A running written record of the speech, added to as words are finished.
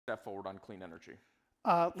step forward on clean energy.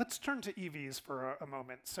 Let's turn to EVs for a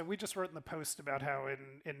moment. So we just wrote in the Post about how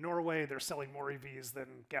in Norway they're selling more EVs than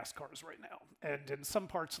gas cars right now, and in some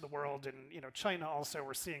parts of the world, in China also,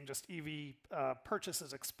 we're seeing just EV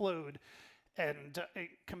purchases explode, and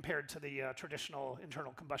compared to the traditional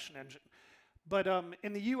internal combustion engine. But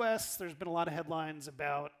in the US, there's been a lot of headlines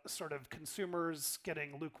about sort of consumers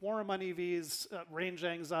getting lukewarm on EVs, range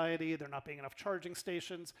anxiety, there not being enough charging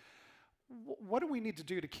stations. What do we need to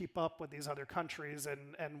do to keep up with these other countries,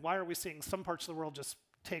 and why are we seeing some parts of the world just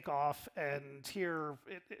take off, and here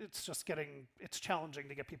it's challenging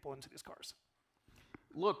to get people into these cars?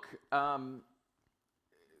 Look,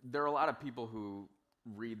 there are a lot of people who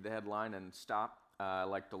read the headline and stop. I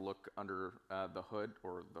like to look under the hood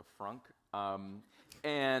or the frunk.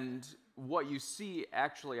 And what you see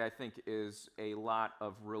actually, I think, is a lot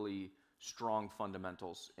of really strong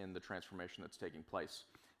fundamentals in the transformation that's taking place.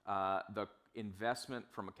 The investment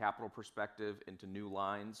from a capital perspective into new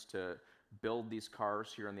lines to build these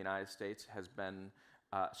cars here in the United States has been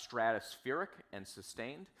stratospheric and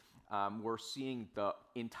sustained. We're seeing the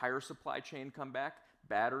entire supply chain come back.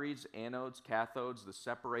 Batteries, anodes, cathodes, the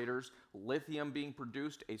separators, lithium being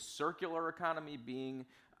produced, a circular economy being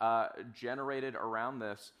generated around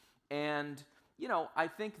this. And, I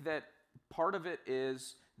think that part of it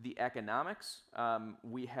is the economics.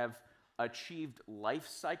 We have achieved life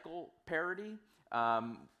cycle parity,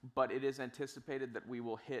 but it is anticipated that we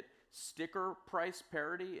will hit sticker price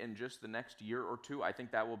parity in just the next year or two. I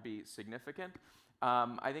think that will be significant.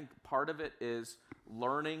 I think part of it is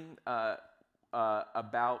learning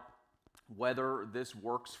about whether this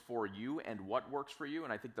works for you and what works for you.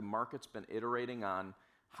 And I think the market's been iterating on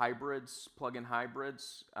hybrids, plug-in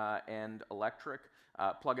hybrids, and electric.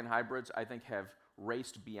 Plug-in hybrids, I think, have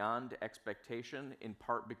raced beyond expectation, in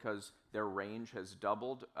part because their range has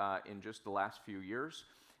doubled in just the last few years.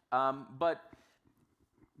 But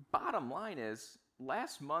bottom line is,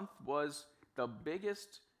 last month was the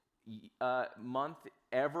biggest month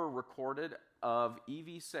ever recorded of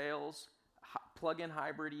EV sales, plug-in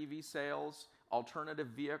hybrid EV sales, alternative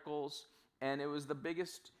vehicles, and it was the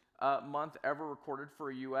biggest month ever recorded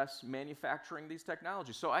for US manufacturing these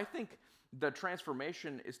technologies. So I think the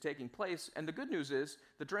transformation is taking place, and the good news is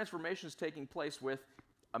the transformation is taking place with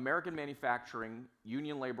American manufacturing,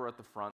 union labor at the front,